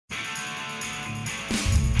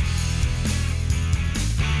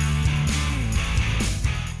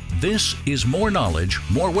This is More Knowledge,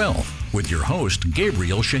 More Wealth with your host,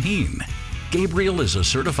 Gabriel Shaheen. Gabriel is a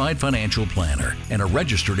certified financial planner and a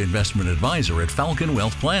registered investment advisor at Falcon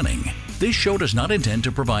Wealth Planning. This show does not intend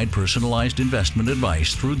to provide personalized investment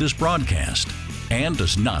advice through this broadcast and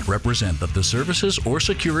does not represent that the services or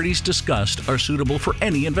securities discussed are suitable for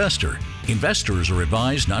any investor. Investors are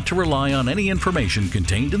advised not to rely on any information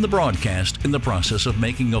contained in the broadcast in the process of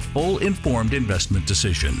making a full informed investment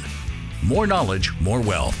decision. More knowledge, more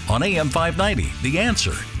wealth on AM 590, The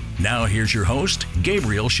Answer. Now here's your host,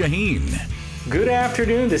 Gabriel Shaheen. Good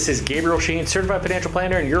afternoon. This is Gabriel Shaheen, certified financial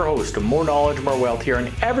planner and your host of More Knowledge, More Wealth here,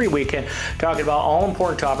 and every weekend talking about all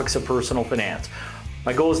important topics of personal finance.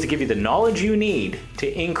 My goal is to give you the knowledge you need to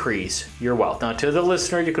increase your wealth. Now, to the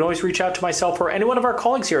listener, you can always reach out to myself or any one of our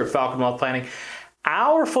colleagues here at Falcon Wealth Planning.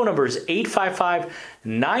 Our phone number is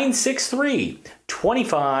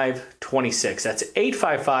 855-963-2526. That's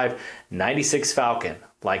 855-96-FALCON,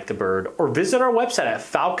 like the bird. Or visit our website at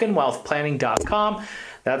falconwealthplanning.com.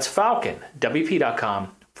 That's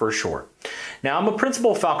falconwp.com for short. Now, I'm a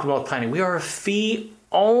principal of Falcon Wealth Planning. We are a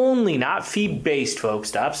fee-only, not fee-based, folks.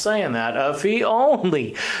 Stop saying that. A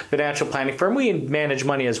fee-only financial planning firm. We manage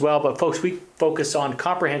money as well, but folks, we focus on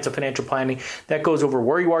comprehensive financial planning that goes over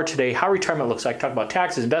where you are today, how retirement looks like, talk about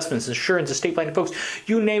taxes, investments, insurance, estate planning. Folks,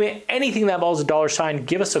 you name it, anything that involves a dollar sign,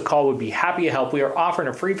 give us a call. We'd be happy to help. We are offering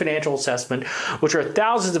a free financial assessment, which are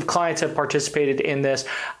thousands of clients have participated in this.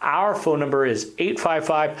 Our phone number is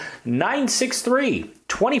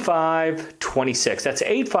 855-963-2526. That's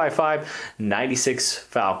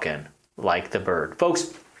 855-96-FALCON, like the bird.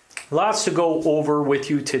 Folks, lots to go over with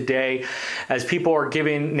you today as people are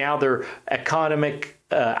giving now their economic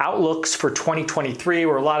outlooks for 2023,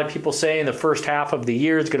 where a lot of people saying the first half of the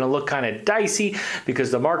year is going to look kind of dicey because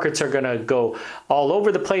the markets are going to go all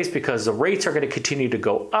over the place because the rates are going to continue to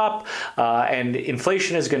go up and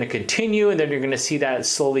inflation is going to continue, and then you're going to see that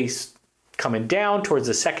slowly coming down towards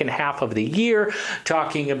the second half of the year,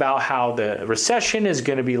 talking about how the recession is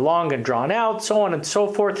going to be long and drawn out, so on and so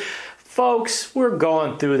forth. Folks, we're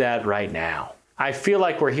going through that right now. I feel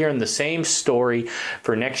like we're hearing the same story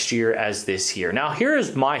for next year as this year. Now,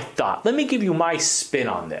 here's my thought. Let me give you my spin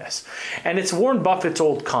on this. And it's Warren Buffett's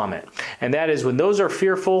old comment. And that is, when those are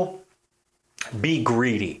fearful, be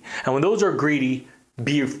greedy. And when those are greedy,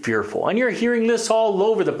 be fearful. And you're hearing this all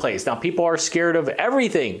over the place. Now, people are scared of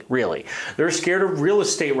everything, really. They're scared of real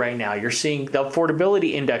estate right now. You're seeing the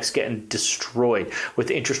affordability index getting destroyed with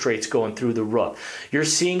interest rates going through the roof. You're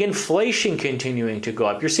seeing inflation continuing to go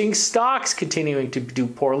up. You're seeing stocks continuing to do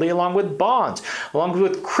poorly, along with bonds, along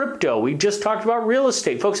with crypto. We just talked about real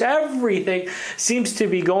estate. Folks, everything seems to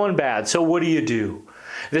be going bad. So what do?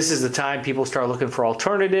 This is the time people start looking for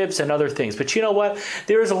alternatives and other things. But you know what?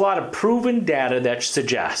 There is a lot of proven data that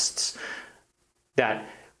suggests that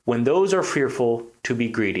when those are fearful, to be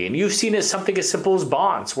greedy. And you've seen it something as simple as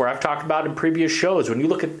bonds, where I've talked about in previous shows. When you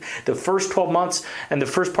look at the first 12 months and the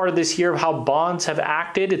first part of this year of how bonds have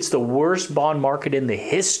acted, it's the worst bond market in the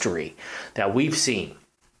history that we've seen.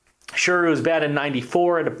 Sure, it was bad in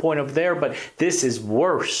 94 at a point over there, but this is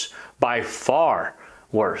worse by far.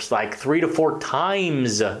 Worse, like 3 to 4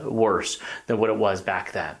 times worse than what it was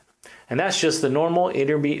back then. And that's just the normal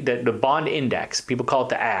the bond index. People call it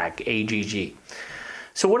the AGG.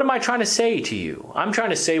 So what am I trying to say to you? I'm trying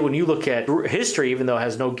to say, when you look at history, even though it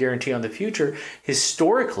has no guarantee on the future,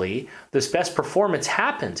 historically, this best performance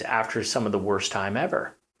happens after some of the worst time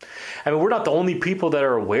ever. I mean, we're not the only people that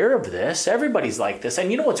are aware of this. Everybody's like this.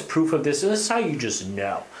 And you know what's proof of this? And this is how you just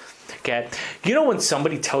know. Okay. You know when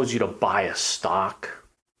somebody tells you to buy a stock,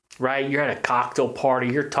 right? You're at a cocktail party,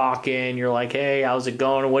 you're talking, you're like, hey, how's it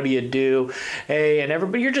going? What do you do? Hey, and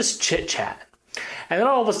everybody, you're just chit-chatting. And then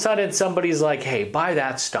all of a sudden somebody's like, hey, buy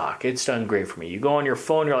that stock. It's done great for me. You go on your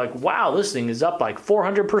phone, you're like, wow, this thing is up like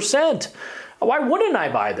 400%. Why wouldn't I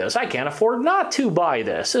buy this? I can't afford not to buy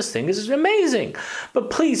this. This thing is amazing.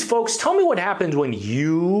 But please, folks, tell me what happens when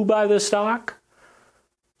you buy the stock.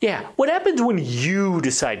 Yeah, what happens when you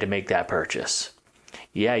decide to make that purchase?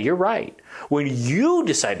 Yeah, you're right. When you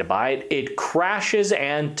decide to buy it, it crashes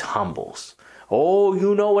and tumbles. Oh,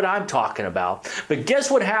 you know what I'm talking about. But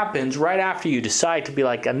guess what happens right after you decide to be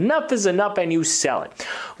like, enough is enough, and you sell it?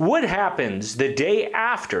 What happens the day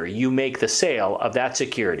after you make the sale of that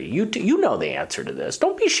security? You know the answer to this.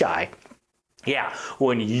 Don't be shy. Yeah,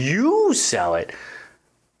 when you sell it,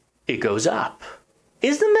 it goes up.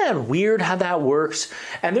 Isn't that weird how that works?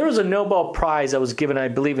 And there was a Nobel Prize that was given, I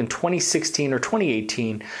believe, in 2016 or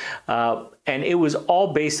 2018, and it was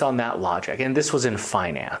all based on that logic. And this was in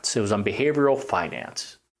finance. It was on behavioral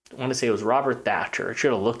finance. want to say it was Robert Thatcher. I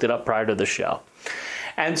should have looked it up prior to the show.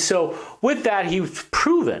 And so with that, he's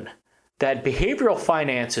proven that behavioral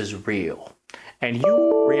finance is real. And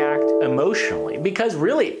you react emotionally because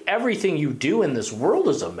really everything you do in this world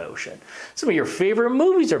is emotion. Some of your favorite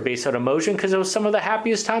movies are based on emotion because it was some of the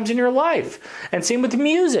happiest times in your life. And same with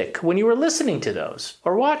music when you were listening to those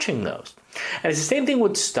or watching those. And it's the same thing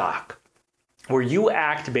with stock, where you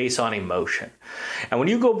act based on emotion. And when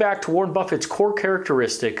you go back to Warren Buffett's core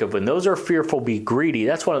characteristic of when those are fearful, be greedy,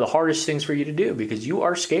 that's one of the hardest things for you to do because you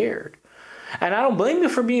are scared. And I don't blame you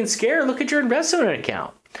for being scared. Look at your investment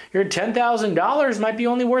account. Your $10,000 might be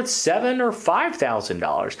only worth $7,000 or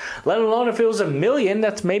 $5,000, let alone if it was $1 million,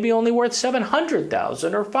 that's maybe only worth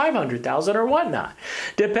 $700,000 or $500,000 or whatnot.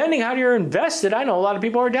 Depending how you're invested, I know a lot of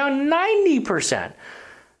people are down 90%.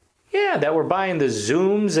 Yeah, that were buying the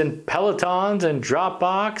Zooms and Pelotons and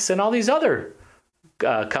Dropbox and all these other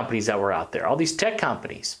companies that were out there, all these tech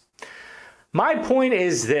companies. My point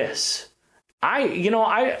is this. I'm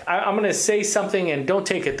going to say something and don't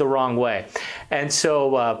take it the wrong way. And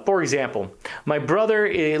so, for example, my brother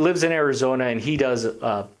lives in Arizona and he does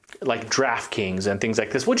like DraftKings and things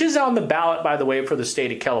like this, which is on the ballot, by the way, for the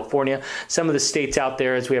state of California. Some of the states out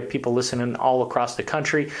there, as we have people listening all across the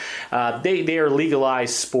country, they are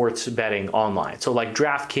legalized sports betting online. So like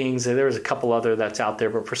DraftKings, there's a couple other that's out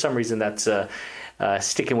there, but for some reason that's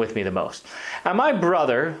sticking with me the most. And my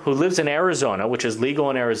brother, who lives in Arizona, which is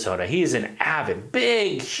legal in Arizona, he is an avid,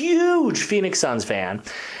 big, huge Phoenix Suns fan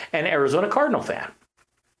and Arizona Cardinal fan.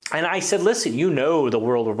 And I said, listen, you know the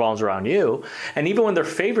world revolves around you. And even when they're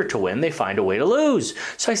favored to win, they find a way to lose.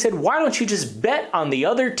 So I said, why don't you just bet on the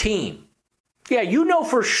other team? Yeah, you know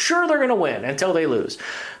for sure they're going to win until they lose.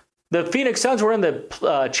 The Phoenix Suns were in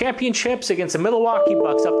the championships against the Milwaukee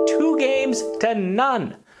Bucks up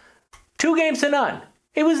 2-0. 2-0.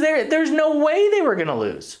 It was there. There's no way they were going to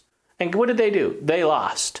lose. And what did they do? They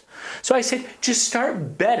lost. So I said, just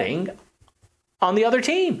start betting on the other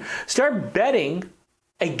team. Start betting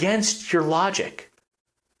against your logic,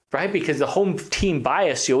 right? Because the home team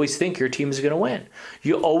bias, you always think your team is going to win.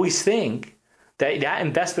 You always think that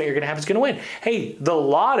investment you're going to have is going to win. Hey, the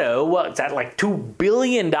lotto, what's that, like $2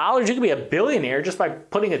 billion? You could be a billionaire just by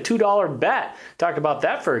putting a $2 bet. Talk about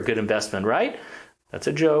that for a good investment, right? That's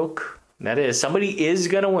a joke. That is, somebody is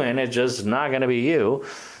going to win. It's just not going to be you.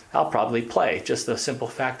 I'll probably play, just the simple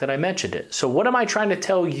fact that I mentioned it. So what am I trying to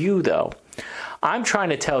tell you, though? I'm trying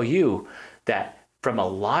to tell you that from a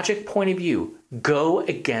logic point of view, go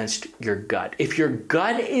against your gut. If your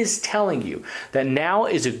gut is telling you that now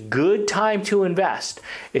is a good time to invest,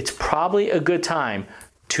 it's probably a good time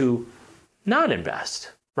to not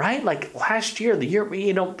invest, right? Like last year, the year,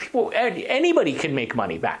 anybody can make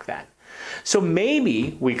money back then. So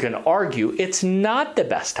maybe we can argue it's not the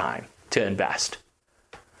best time to invest.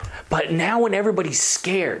 But now when everybody's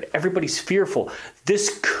scared, everybody's fearful,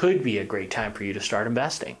 this could be a great time for you to start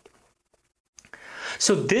investing.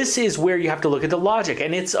 So this is where you have to look at the logic.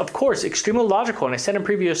 And it's, of course, extremely logical. And I said in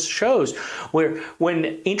previous shows where when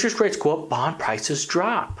interest rates go up, bond prices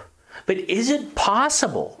drop. But is it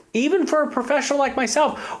possible, even for a professional like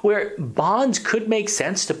myself, where bonds could make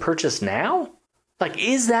sense to purchase now? Like,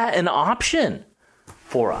 is that an option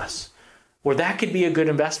for us? Where that could be a good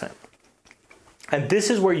investment? And this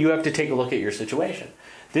is where you have to take a look at your situation.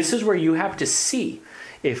 This is where you have to see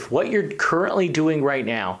if what you're currently doing right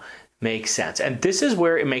now makes sense. And this is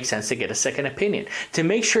where it makes sense to get a second opinion, to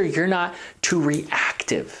make sure you're not too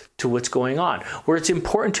reactive to what's going on, where it's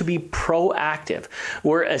important to be proactive,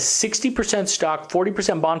 where a 60% stock,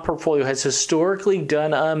 40% bond portfolio has historically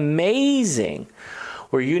done amazing,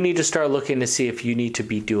 where you need to start looking to see if you need to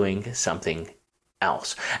be doing something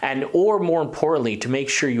else. And or more importantly, to make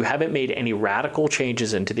sure you haven't made any radical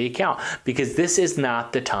changes into the account, because this is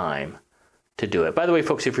not the time to do it. By the way,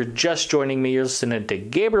 folks, if you're just joining me, you're listening to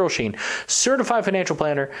Gabriel Sheen, certified financial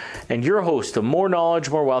planner, and your host of More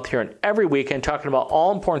Knowledge, More Wealth here, and every weekend talking about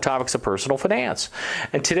all important topics of personal finance.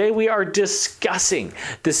 And today we are discussing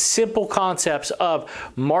the simple concepts of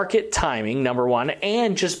market timing, number one,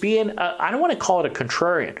 and just being, I don't want to call it a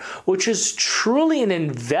contrarian, which is truly an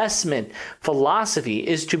investment philosophy,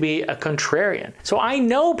 is to be a contrarian. So I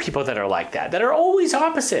know people that are like that are always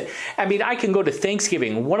opposite. I mean, I can go to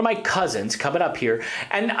Thanksgiving, one of my cousins coming up here,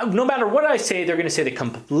 and no matter what I say, they're going to say the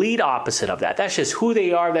complete opposite of that. That's just who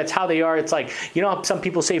they are. That's how they are. It's like, you know how some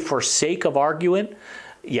people say for sake of argument?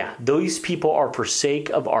 Yeah, those people are for sake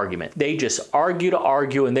of argument. They just argue to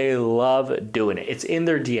argue, and they love doing it. It's in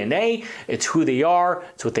their DNA. It's who they are.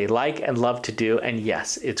 It's what they like and love to do. And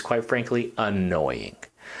yes, it's quite frankly annoying.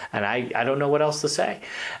 And I don't know what else to say.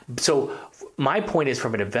 So my point is,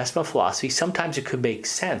 from an investment philosophy, sometimes it could make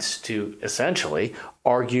sense to essentially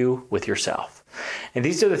argue with yourself. And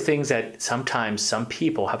these are the things that sometimes some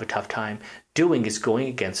people have a tough time doing, is going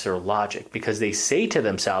against their logic, because they say to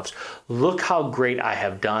themselves, look how great I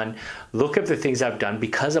have done. Look at the things I've done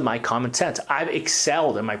because of my common sense. I've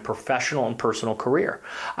excelled in my professional and personal career.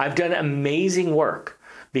 I've done amazing work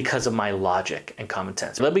because of my logic and common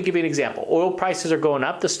sense. Let me give you an example. Oil prices are going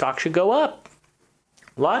up, the stock should go up.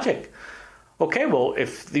 Logic. Okay, well,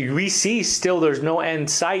 if we see still there's no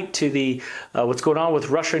end sight to the what's going on with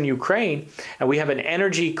Russia and Ukraine, and we have an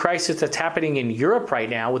energy crisis that's happening in Europe right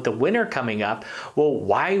now with the winter coming up, well,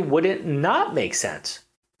 why would it not make sense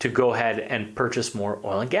to go ahead and purchase more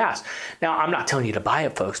oil and gas? Now, I'm not telling you to buy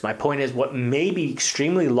it, folks. My point is, what may be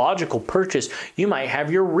extremely logical purchase, you might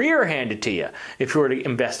have your rear handed to you if you were to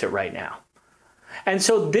invest it right now. And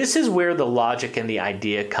so this is where the logic and the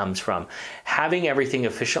idea comes from. Having everything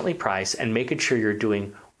efficiently priced and making sure you're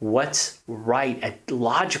doing what's right and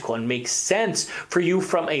logical and makes sense for you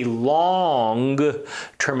from a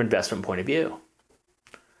long-term investment point of view.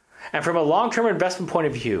 And from a long-term investment point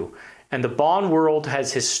of view, and the bond world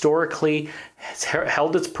has historically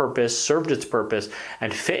held its purpose, served its purpose,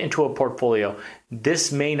 and fit into a portfolio,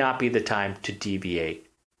 this may not be the time to deviate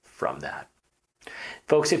from that.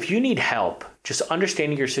 Folks, if you need help just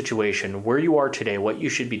understanding your situation, where you are today, what you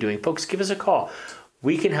should be doing, folks, give us a call.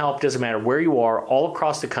 We can help. Doesn't matter where you are, all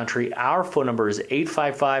across the country. Our phone number is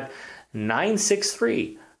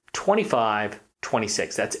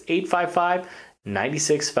 855-963-2526. That's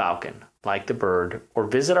 855-96-FALCON, like the bird, or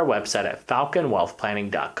visit our website at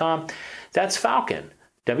falconwealthplanning.com. That's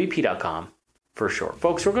falconwp.com for short.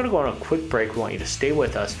 Folks, we're going to go on a quick break. We want you to stay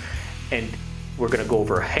with us, and we're going to go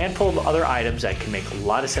over a handful of other items that can make a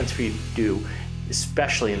lot of sense for you to do,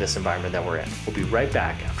 especially in this environment that we're in. We'll be right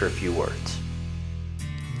back after a few words.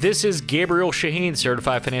 This is Gabriel Shaheen,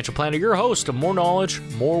 Certified Financial Planner, your host of More Knowledge,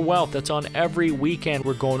 More Wealth. That's on every weekend.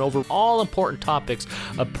 We're going over all important topics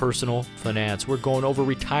of personal finance. We're going over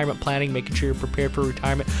retirement planning, making sure you're prepared for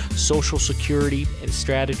retirement, Social Security and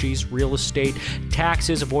strategies, real estate,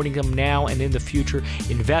 taxes, avoiding them now and in the future,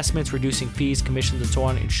 investments, reducing fees, commissions, and so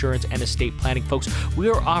on, insurance, and estate planning. Folks, we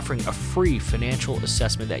are offering a free financial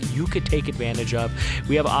assessment that you could take advantage of.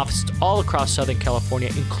 We have offices all across Southern California,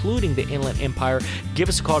 including the Inland Empire. Give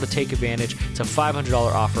us a call to take advantage. It's a $500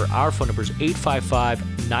 offer. Our phone number is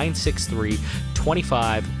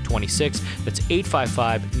 855-963-2526. That's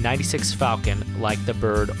 855-96-FALCON, like the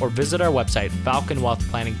bird, or visit our website,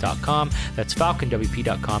 falconwealthplanning.com. That's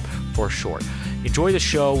falconwp.com for short. Enjoy the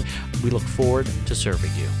show. We look forward to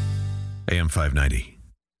serving you. AM 590,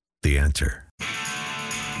 The Answer.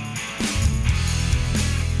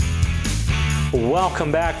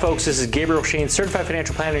 Welcome back, folks. This is Gabriel Shaheen, Certified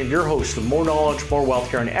Financial Planner, and your host of More Knowledge, More Wealth,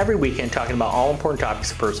 here on every weekend, talking about all important topics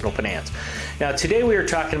of personal finance. Now, today we are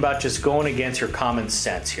talking about just going against your common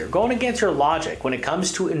sense here, going against your logic when it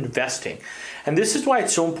comes to investing. And this is why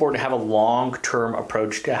it's so important to have a long-term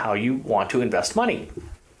approach to how you want to invest money.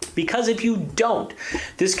 Because if you don't,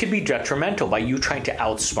 this could be detrimental by you trying to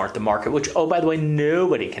outsmart the market, which, oh, by the way,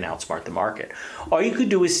 nobody can outsmart the market. All you could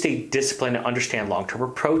do is stay disciplined and understand long-term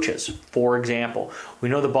approaches. For example, we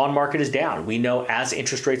know the bond market is down. We know as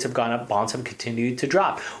interest rates have gone up, bonds have continued to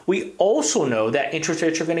drop. We also know that interest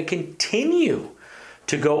rates are going to continue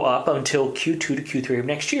to go up until Q2 to Q3 of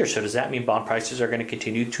next year. So does that mean bond prices are going to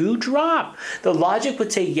continue to drop? The logic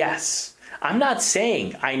would say yes. I'm not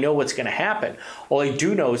saying I know what's going to happen. All I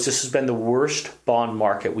do know is this has been the worst bond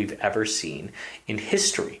market we've ever seen in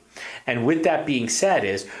history. And with that being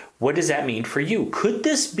said, what does that mean for you? Could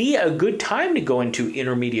this be a good time to go into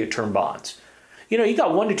intermediate term bonds? You know, you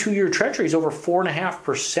got 1 to 2 year treasuries over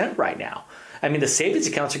 4.5% right now. I mean, the savings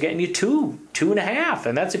accounts are getting you 2.5%,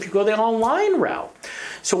 and that's if you go the online route.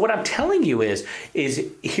 So what I'm telling you is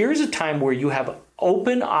here's a time where you have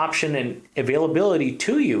open option and availability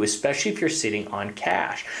to you, especially if you're sitting on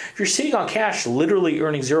cash. If you're sitting on cash, literally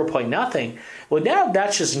earning 0.0, well, now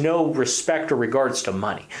that's just no respect or regards to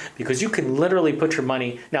money, because you can literally put your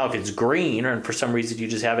money, now if it's green or for some reason you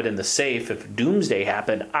just have it in the safe, if doomsday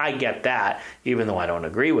happened, I get that, even though I don't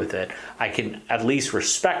agree with it, I can at least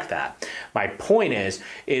respect that. My point is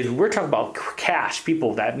we're talking about cash,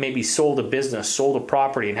 people that maybe sold a business, sold a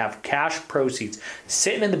property, and have cash proceeds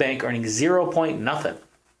sitting in the bank earning 0.0.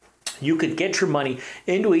 You could get your money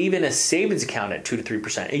into even a savings account at 2 to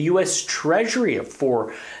 3%, a U.S. Treasury at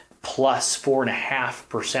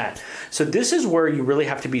 4.5%. So this is where you really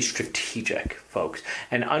have to be strategic, folks,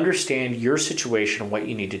 and understand your situation and what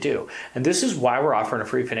you need to do. And this is why we're offering a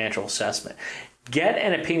free financial assessment. Get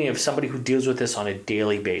an opinion of somebody who deals with this on a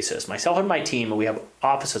daily basis. Myself and my team, and we have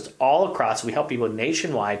offices all across. We help people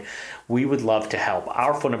nationwide. We would love to help.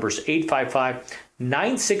 Our phone number is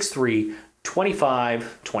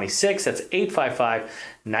 855-963-2526. That's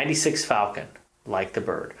 855-96-FALCON, like the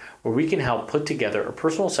bird, where we can help put together a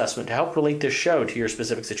personal assessment to help relate this show to your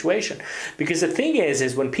specific situation. Because the thing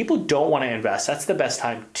is when people don't want to invest, that's the best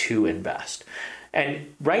time to invest.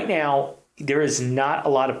 And right now, there is not a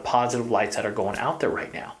lot of positive lights that are going out there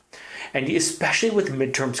right now. And especially with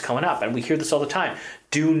midterms coming up, and we hear this all the time,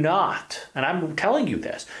 do not, and I'm telling you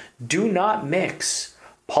this, do not mix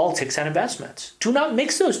politics and investments. Do not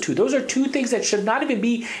mix those two. Those are two things that should not even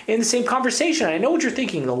be in the same conversation. I know what you're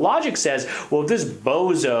thinking. The logic says, well, if this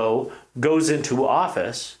bozo goes into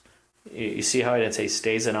office, you see how I didn't say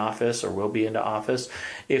stays in office or will be into office?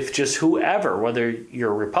 If just whoever, whether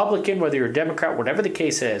you're a Republican, whether you're a Democrat, whatever the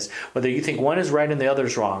case is, whether you think one is right and the other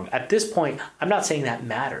is wrong, at this point, I'm not saying that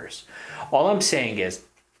matters. All I'm saying is,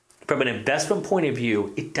 from an investment point of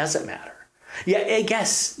view, it doesn't matter. Yeah, I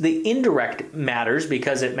guess the indirect matters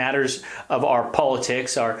because it matters of our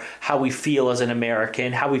politics, our how we feel as an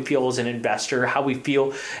American, how we feel as an investor, how we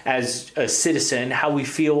feel as a citizen, how we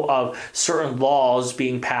feel of certain laws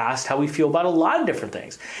being passed, how we feel about a lot of different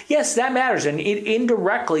things. Yes, that matters, and it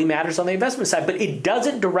indirectly matters on the investment side, but it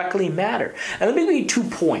doesn't directly matter. And let me give you 2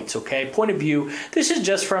 points, okay? Point of view, this is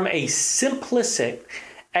just from a simplistic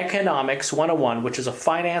Economics 101, which is a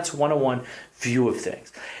finance 101 view of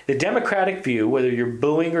things. The Democratic view, whether you're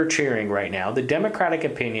booing or cheering right now, the Democratic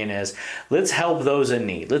opinion is let's help those in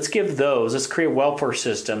need. Let's create welfare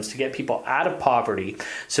systems to get people out of poverty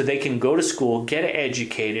so they can go to school, get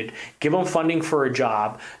educated, give them funding for a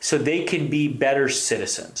job so they can be better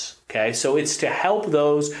citizens. Okay, so it's to help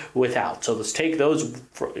those without. So let's take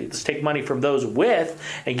money from those with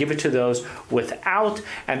and give it to those without,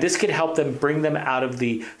 and this could help them bring them out of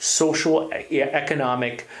the social,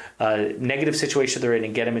 economic, negative situation they're in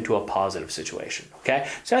and get them into a positive situation. Okay,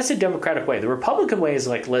 so that's the Democratic way. The Republican way is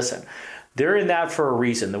like, listen, they're in that for a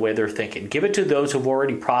reason, the way they're thinking. Give it to those who've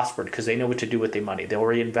already prospered because they know what to do with the money. They'll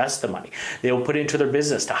reinvest the money. They'll put it into their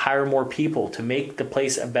business to hire more people, to make the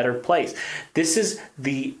place a better place. This is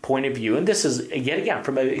the point of view. And this is, yet again,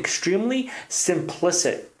 from an extremely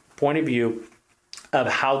simplistic point of view of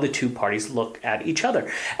how the two parties look at each other.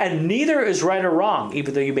 And neither is right or wrong,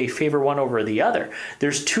 even though you may favor one over the other.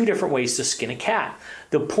 There's two different ways to skin a cat.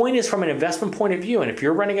 The point is from an investment point of view, and if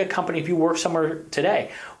you're running a company, if you work somewhere today,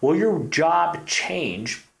 will your job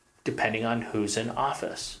change depending on who's in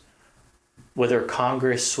office? Whether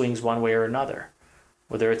Congress swings one way or another,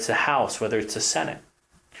 whether it's the House, whether it's the Senate.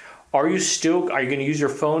 Are you going to use your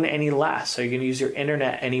phone any less? Are you going to use your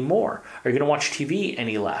internet any more? Are you going to watch TV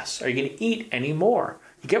any less? Are you going to eat any more?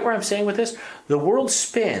 You get where I'm saying with this? The world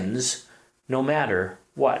spins no matter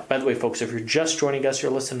what. By the way, folks, if you're just joining us,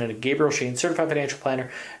 you're listening to Gabriel Shaheen, Certified Financial Planner,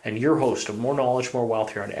 and your host of More Knowledge, More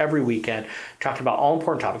Wealth here on every weekend, talking about all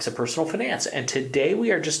important topics of personal finance. And today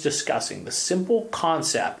we are just discussing the simple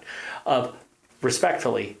concept of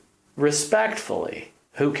respectfully,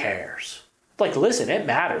 who cares? Like, listen, it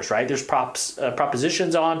matters, right? There's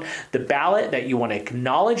propositions on the ballot that you want to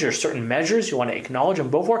acknowledge. There's certain measures you want to acknowledge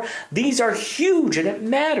and vote for. These are huge and it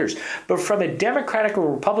matters. But from a Democratic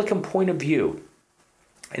or Republican point of view,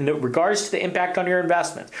 in regards to the impact on your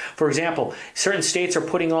investments, for example, certain states are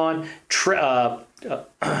putting on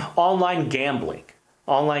online gambling,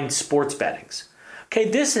 online sports bettings. Okay,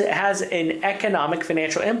 this has an economic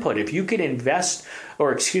financial input. If you can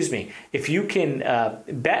if you can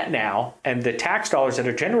bet now, and the tax dollars that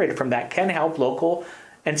are generated from that can help local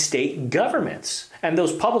and state governments. And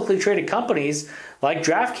those publicly traded companies like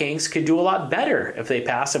DraftKings could do a lot better if they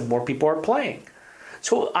pass and more people are playing.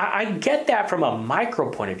 So I get that from a micro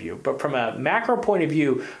point of view, but from a macro point of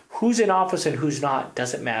view, who's in office and who's not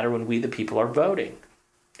doesn't matter when we, the people, are voting.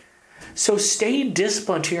 So stay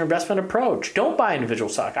disciplined to your investment approach. Don't buy individual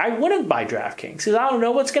stock. I wouldn't buy DraftKings because I don't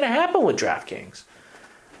know what's going to happen with DraftKings.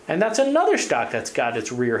 And that's another stock that's got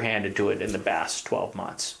its rear handed to it in the past 12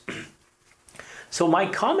 months. So my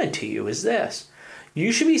comment to you is this.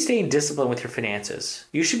 You should be staying disciplined with your finances.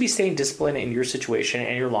 You should be staying disciplined in your situation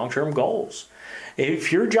and your long-term goals.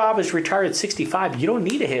 If your job is retired at 65, you don't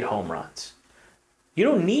need to hit home runs. You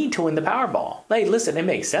don't need to win the Powerball. Hey, listen, it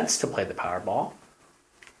makes sense to play the Powerball.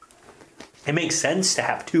 It makes sense to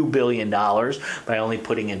have $2 billion by only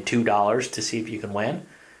putting in $2 to see if you can win.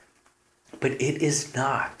 But it is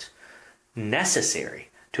not necessary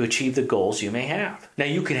to achieve the goals you may have. Now,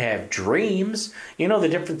 you can have dreams. You know the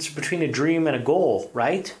difference between a dream and a goal,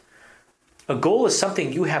 right? A goal is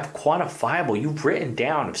something you have quantifiable. You've written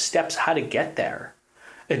down of steps how to get there.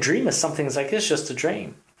 A dream is something that's like this, just a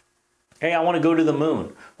dream. Hey, I want to go to the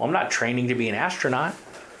moon. Well, I'm not training to be an astronaut.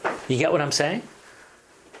 You get what I'm saying?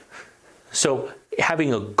 So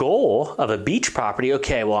having a goal of a beach property,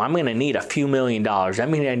 okay, well, I'm going to need a few $1 million. I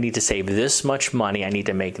mean, I need to save this much money. I need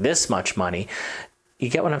to make this much money. You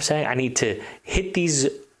get what I'm saying? I need to hit these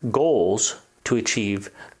goals to achieve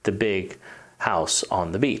the big house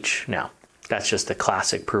on the beach. Now, that's just a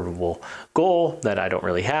classic provable goal that I don't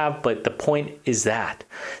really have, but the point is that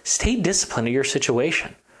stay disciplined in your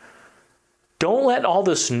situation. Don't let all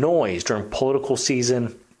this noise during political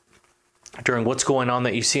season, during what's going on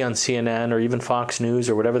that you see on CNN or even Fox News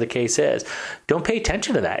or whatever the case is, don't pay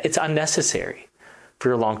attention to that. It's unnecessary for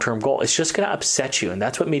your long-term goal. It's just going to upset you, and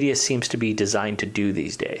that's what media seems to be designed to do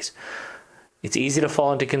these days. It's easy to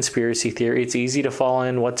fall into conspiracy theory. It's easy to fall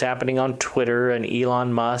in what's happening on Twitter and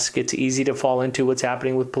Elon Musk. It's easy to fall into what's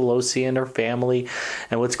happening with Pelosi and her family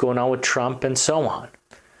and what's going on with Trump and so on.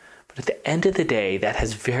 But at the end of the day, that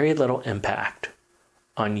has very little impact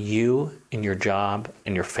on you and your job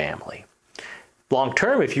and your family. Long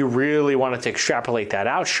term, if you really wanted to extrapolate that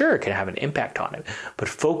out, sure, it can have an impact on it. But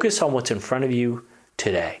focus on what's in front of you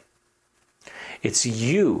today. It's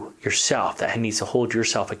you, yourself, that needs to hold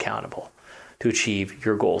yourself accountable to achieve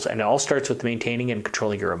your goals. And it all starts with maintaining and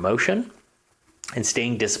controlling your emotion and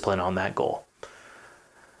staying disciplined on that goal.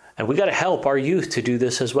 And we got to help our youth to do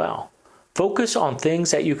this as well. Focus on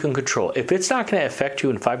things that you can control. If it's not going to affect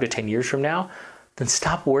you in 5 to 10 years from now, then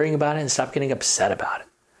stop worrying about it and stop getting upset about it.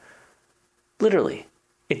 Literally,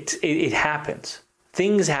 it happens.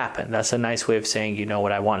 Things happen. That's a nice way of saying you know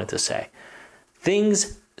what I wanted to say.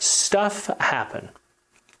 Stuff happen.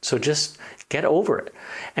 So just get over it.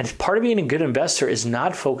 And part of being a good investor is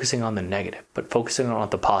not focusing on the negative, but focusing on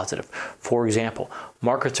the positive. For example,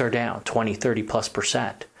 markets are down 20,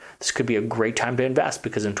 30+%. This could be a great time to invest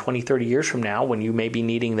because in 20, 30 years from now, when you may be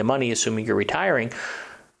needing the money, assuming you're retiring,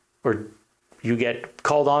 or you get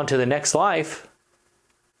called on to the next life,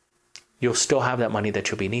 you'll still have that money that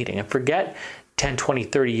you'll be needing. And forget 10, 20,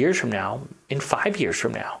 30 years from now, in 5 years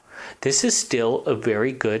from now, this is still a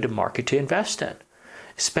very good market to invest in,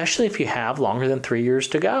 especially if you have longer than 3 years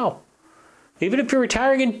to go. Even if you're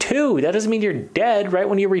retiring in 2, that doesn't mean you're dead right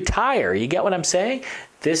when you retire. You get what I'm saying?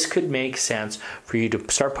 This could make sense for you to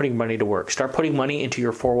start putting money to work. Start putting money into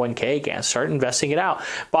your 401k again. Start investing it out.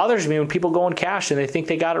 Bothers me when people go in cash and they think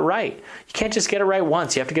they got it right. You can't just get it right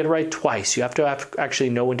once. You have to get it right twice. You have to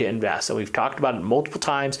actually know when to invest. And we've talked about it multiple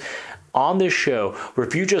times on this show, where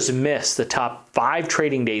if you just miss the top 5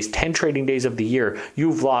 trading days, 10 trading days of the year,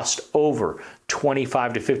 you've lost over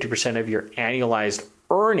 25 to 50% of your annualized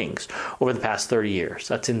earnings over the past 30 years.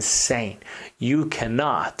 That's insane. You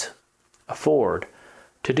cannot afford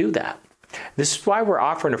to do that. This is why we're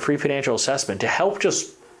offering a free financial assessment to help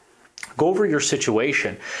just go over your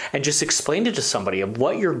situation and just explain it to somebody of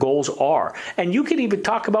what your goals are. And you can even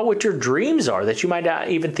talk about what your dreams are that you might not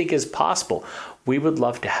even think is possible. We would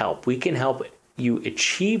love to help. We can help you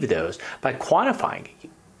achieve those by quantifying it.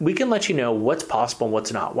 We can let you know what's possible and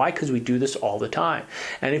what's not. Why? Because we do this all the time.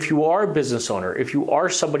 And if you are a business owner, if you are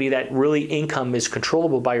somebody that really income is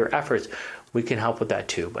controllable by your efforts, we can help with that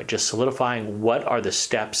too, by just solidifying what are the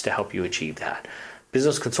steps to help you achieve that.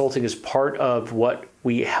 Business consulting is part of what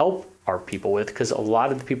we help our people with, because a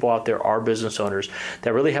lot of the people out there are business owners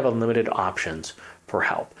that really have unlimited options for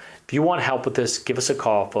help. If you want help with this, give us a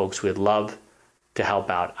call, folks. We'd love to help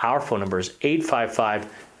out. Our phone number is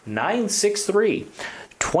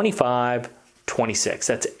 855-963-2526.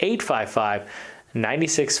 That's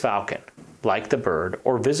 855-96-FALCON, like the bird,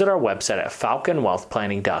 or visit our website at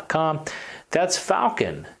falconwealthplanning.com. That's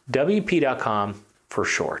falconwp.com for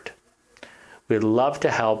short. We'd love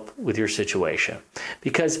to help with your situation,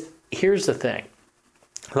 because here's the thing.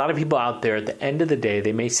 A lot of people out there, at the end of the day,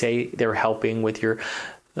 they may say they're helping with your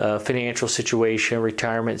financial situation,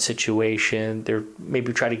 retirement situation. They're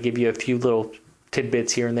maybe try to give you a few little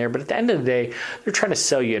tidbits here and there, but at the end of the day, they're trying to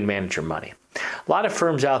sell you and manage your money. A lot of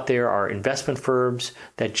firms out there are investment firms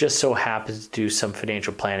that just so happen to do some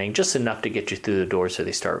financial planning, just enough to get you through the door so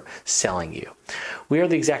they start selling you. We are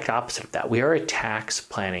the exact opposite of that. We are a tax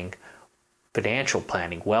planning, financial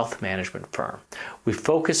planning, wealth management firm. We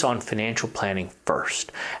focus on financial planning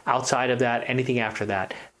first. Outside of that, anything after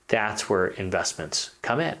that, that's where investments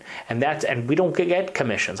come in. And we don't get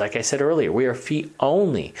commissions. Like I said earlier, we are fee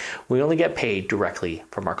only. We only get paid directly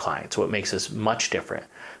from our clients. So it makes us much different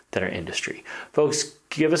than our industry. Folks,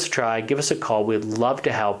 give us a try, give us a call. We'd love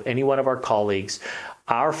to help any one of our colleagues.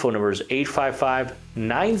 Our phone number is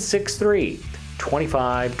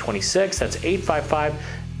 855-963-2526. That's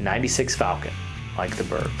 855-96-FALCON, like the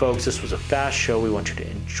bird. Folks, this was a fast show. We want you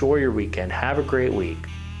to enjoy your weekend. Have a great week.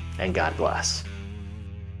 and God bless.